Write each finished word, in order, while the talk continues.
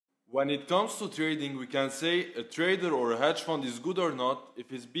When it comes to trading, we can say a trader or a hedge fund is good or not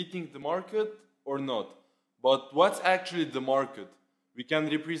if it's beating the market or not. But what's actually the market? We can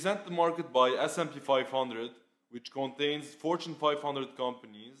represent the market by S&P 500, which contains Fortune 500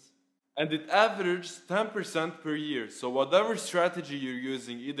 companies, and it averages 10% per year. So whatever strategy you're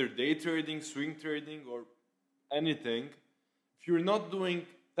using, either day trading, swing trading, or anything, if you're not doing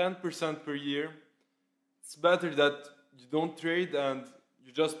 10% per year, it's better that you don't trade and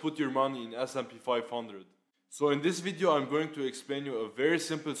you just put your money in S&P 500. So in this video, I'm going to explain you a very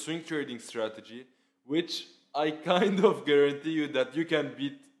simple swing trading strategy, which I kind of guarantee you that you can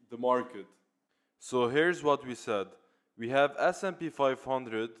beat the market. So here's what we said. We have S&P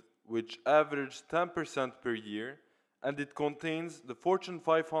 500, which averaged 10% per year, and it contains the Fortune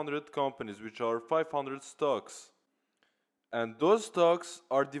 500 companies, which are 500 stocks. And those stocks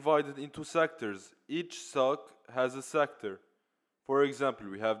are divided into sectors. Each stock has a sector. For example,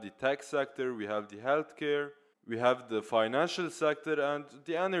 we have the tech sector, we have the healthcare, we have the financial sector and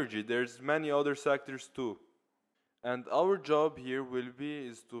the energy. There's many other sectors too. And our job here will be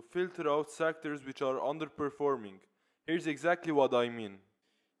is to filter out sectors which are underperforming. Here's exactly what I mean.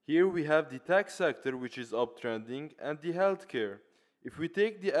 Here we have the tech sector, which is uptrending, and the healthcare. If we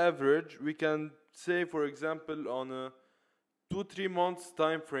take the average, we can say, for example, on a 2-3 months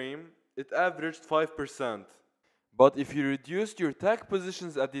time frame, it averaged 5%. But if you reduced your tech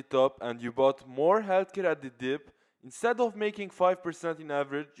positions at the top and you bought more healthcare at the dip, instead of making 5% in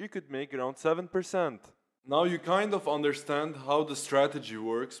average, you could make around 7%. Now you kind of understand how the strategy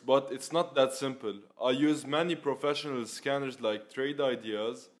works, but it's not that simple. I use many professional scanners like Trade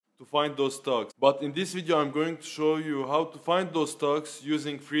Ideas to find those stocks. But in this video, I'm going to show you how to find those stocks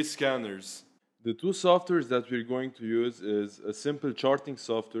using free scanners. The two softwares that we're going to use is a simple charting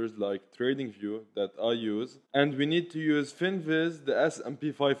software like TradingView that I use, and we need to use FinViz, the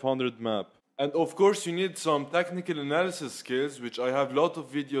S&P 500 map. And of course you need some technical analysis skills, which I have a lot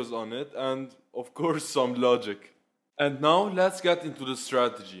of videos on it, and of course some logic. And now let's get into the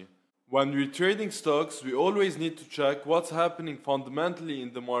strategy. When we're trading stocks, we always need to check what's happening fundamentally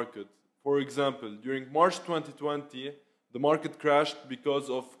in the market. For example, during March 2020, the market crashed because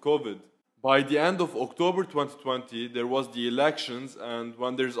of COVID. By the end of October 2020, there was the elections, and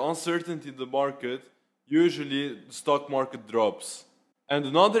when there's uncertainty in the market, usually the stock market drops. And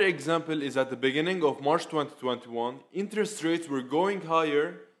another example is at the beginning of March 2021, interest rates were going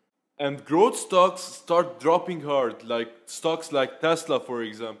higher and growth stocks start dropping hard, like stocks like Tesla, for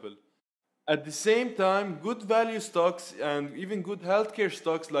example. At the same time, good value stocks and even good healthcare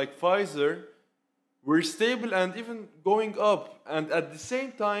stocks like Pfizer were stable and even going up, and at the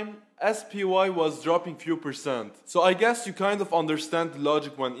same time SPY was dropping few percent. So I guess you kind of understand the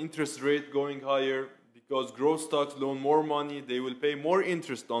logic when interest rate going higher, because growth stocks loan more money, they will pay more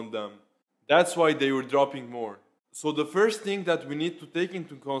interest on them. That's why they were dropping more. So the first thing that we need to take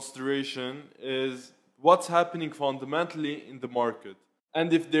into consideration is what's happening fundamentally in the market.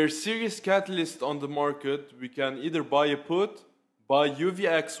 And if there's serious catalyst on the market, we can either buy a put, by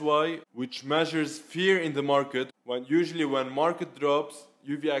UVXY, which measures fear in the market. Usually when market drops,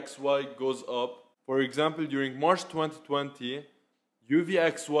 UVXY goes up. For example, during March 2020,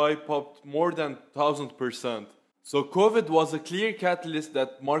 UVXY popped more than 1000%. So COVID was a clear catalyst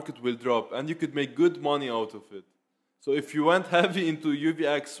that market will drop and you could make good money out of it. So if you went heavy into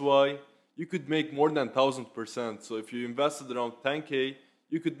UVXY, you could make more than 1000%. So if you invested around 10K,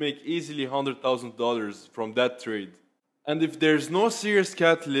 you could make easily $100,000 from that trade. And if there's no serious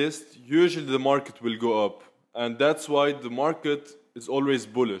catalyst, usually the market will go up. And that's why the market is always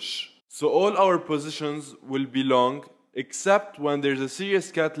bullish. So all our positions will be long, except when there's a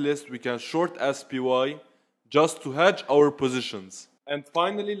serious catalyst, we can short SPY just to hedge our positions. And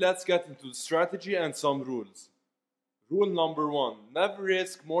finally, let's get into the strategy and some rules. Rule number 1, never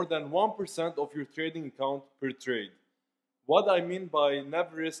risk more than 1% of your trading account per trade. What I mean by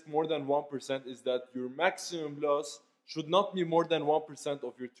never risk more than 1% is that your maximum loss should not be more than 1%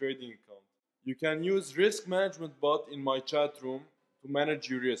 of your trading account. You can use risk management bot in my chat room to manage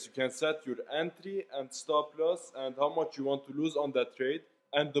your risk. You can set your entry and stop loss and how much you want to lose on that trade.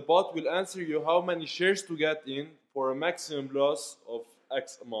 And the bot will answer you how many shares to get in for a maximum loss of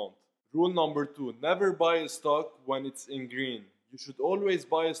X amount. Rule number 2, never buy a stock when it's in green. You should always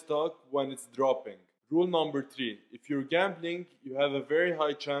buy a stock when it's dropping. Rule number 3, if you're gambling, you have a very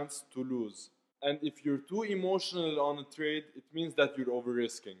high chance to lose. And if you're too emotional on a trade, it means that you're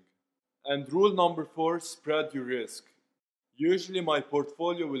over-risking. And rule number 4, spread your risk. Usually my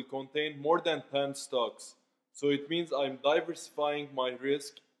portfolio will contain more than 10 stocks. So it means I'm diversifying my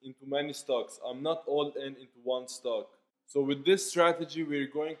risk into many stocks. I'm not all in into one stock. So with this strategy, we're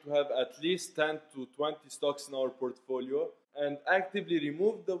going to have at least 10 to 20 stocks in our portfolio and actively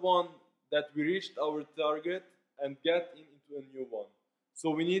remove the one that we reached our target and get into a new one.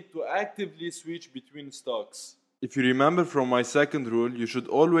 So we need to actively switch between stocks. If you remember from my second rule, you should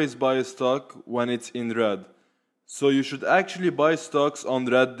always buy a stock when it's in red. So you should actually buy stocks on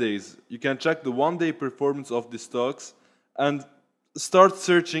red days. You can check the one-day performance of the stocks and start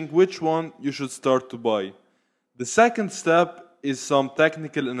searching which one you should start to buy. The second step is some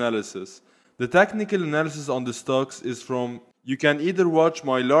technical analysis. The technical analysis on the stocks is from, you can either watch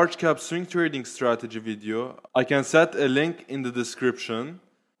my large cap swing trading strategy video, I can set a link in the description,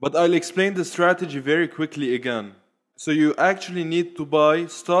 but I'll explain the strategy very quickly again. So you actually need to buy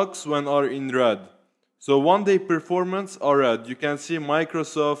stocks when are in red. So one day performance are red. You can see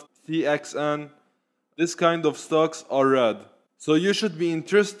Microsoft, TXN, this kind of stocks are red. So you should be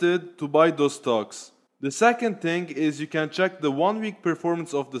interested to buy those stocks. The second thing is you can check the 1 week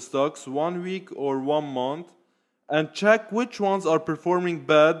performance of the stocks, 1 week or 1 month, and check which ones are performing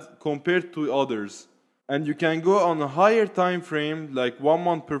bad compared to others. And you can go on a higher time frame, like 1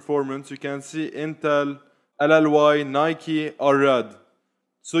 month performance. You can see Intel, LLY, Nike are red.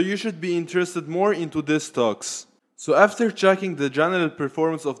 So you should be interested more into these stocks. So after checking the general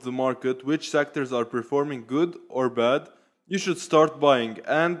performance of the market, which sectors are performing good or bad, you should start buying.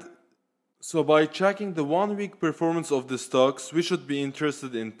 And so by checking the 1 week performance of the stocks, we should be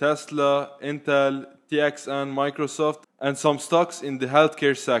interested in Tesla, Intel, TXN, Microsoft, and some stocks in the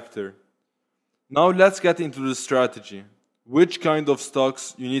healthcare sector. Now let's get into the strategy. Which kind of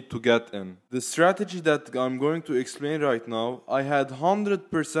stocks you need to get in. The strategy that I'm going to explain right now, I had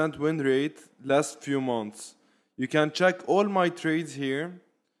 100% win rate last few months. You can check all my trades here.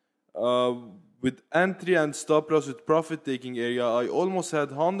 With entry and stop loss with profit taking area, I almost had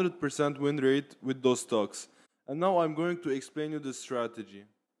 100% win rate with those stocks. And now I'm going to explain you the strategy.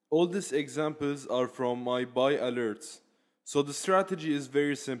 All these examples are from my buy alerts. So the strategy is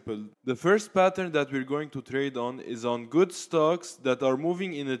very simple. The first pattern that we're going to trade on is on good stocks that are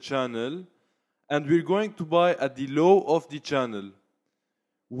moving in a channel, and we're going to buy at the low of the channel.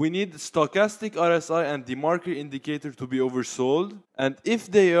 We need stochastic RSI and the market indicator to be oversold, and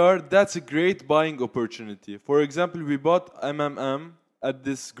if they are, that's a great buying opportunity. For example, we bought MMM at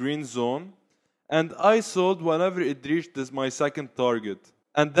this green zone, and I sold whenever it reached my second target,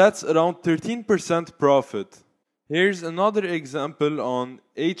 and that's around 13% profit. Here's another example on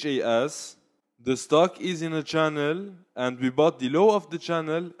HAS. The stock is in a channel, and we bought the low of the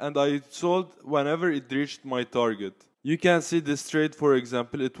channel, and I sold whenever it reached my target. You can see this trade, for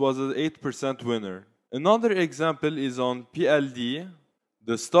example, it was an 8% winner. Another example is on PLD.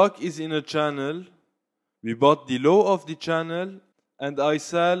 The stock is in a channel. We bought the low of the channel, and I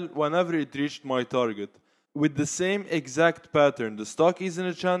sell whenever it reached my target. With the same exact pattern, the stock is in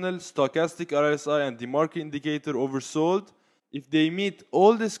a channel, stochastic RSI and the market indicator oversold. If they meet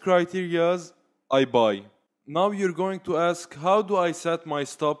all these criteria, I buy. Now you're going to ask, how do I set my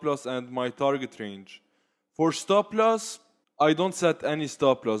stop loss and my target range? For stop loss, I don't set any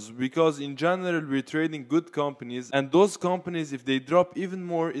stop loss because in general we're trading good companies, and those companies, if they drop even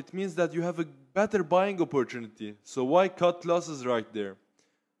more, it means that you have a better buying opportunity. So why cut losses right there?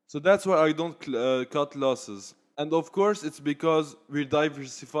 So that's why I don't cut losses. And of course it's because we're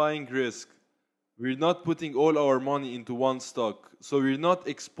diversifying risk. We're not putting all our money into one stock, so we're not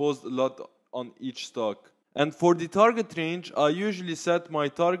exposed a lot on each stock. And for the target range, I usually set my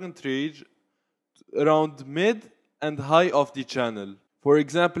target range around mid and high of the channel. For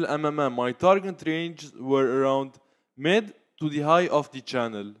example, MMM, my target range were around mid to the high of the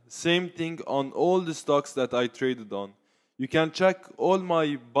channel. Same thing on all the stocks that I traded on. You can check all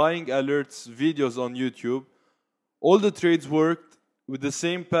my buying alerts videos on YouTube. All the trades worked with the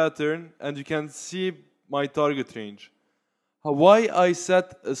same pattern, and you can see my target range. Why I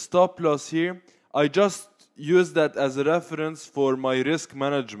set a stop loss here? I just use that as a reference for my risk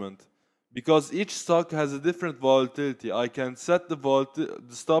management. Because each stock has a different volatility, I can set the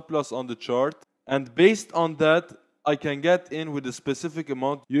stop loss on the chart, and based on that, I can get in with a specific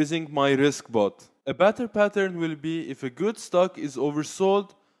amount using my risk bot. A better pattern will be if a good stock is oversold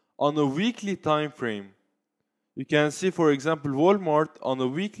on a weekly time frame. You can see, for example, Walmart on a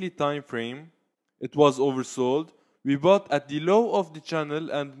weekly time frame, it was oversold. We bought at the low of the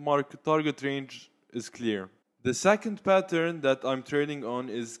channel, and market target range is clear. The second pattern that I'm trading on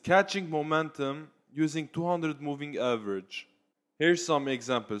is catching momentum using 200 moving average. Here's some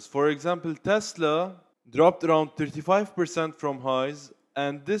examples. For example, Tesla dropped around 35% from highs,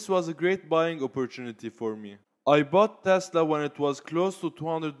 and this was a great buying opportunity for me. I bought Tesla when it was close to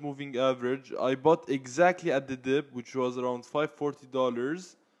 200 moving average. I bought exactly at the dip, which was around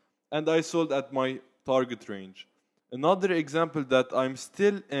 $540, and I sold at my target range. Another example that I'm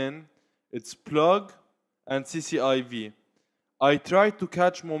still in, it's plug and CCIV. I tried to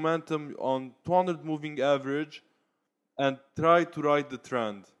catch momentum on 200 moving average and try to ride the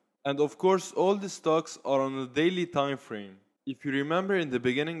trend. And of course, all the stocks are on a daily time frame. If you remember in the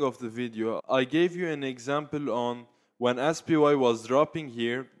beginning of the video, I gave you an example on when SPY was dropping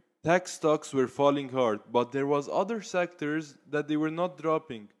here, tech stocks were falling hard, but there was other sectors that they were not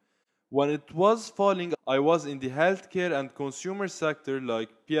dropping. When it was falling, I was in the healthcare and consumer sector like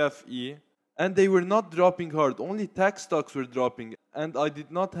PFE, and they were not dropping hard, only tech stocks were dropping, and I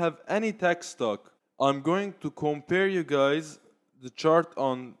did not have any tech stock. I'm going to compare you guys the chart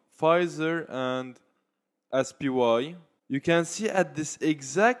on Pfizer and SPY. You can see at this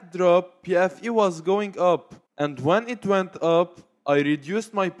exact drop, PFE was going up, and when it went up, I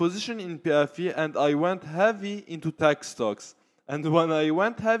reduced my position in PFE and I went heavy into tech stocks. And when I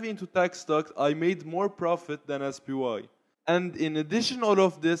went heavy into tech stocks, I made more profit than SPY. And in addition all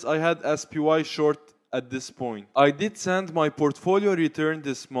of this, I had SPY short at this point. I did send my portfolio return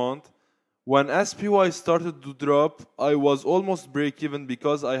this month. When SPY started to drop, I was almost break even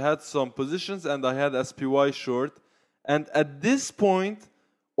because I had some positions and I had SPY short. And at this point,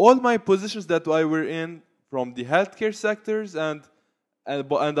 all my positions that I were in from the healthcare sectors and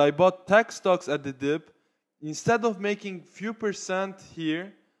I bought tech stocks at the dip. Instead of making few percent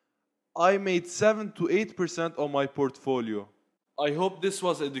here, I made 7 to 8% on my portfolio. I hope this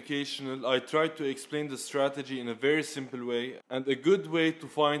was educational. I tried to explain the strategy in a very simple way and a good way to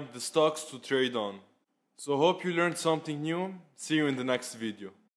find the stocks to trade on. So hope you learned something new. See you in the next video.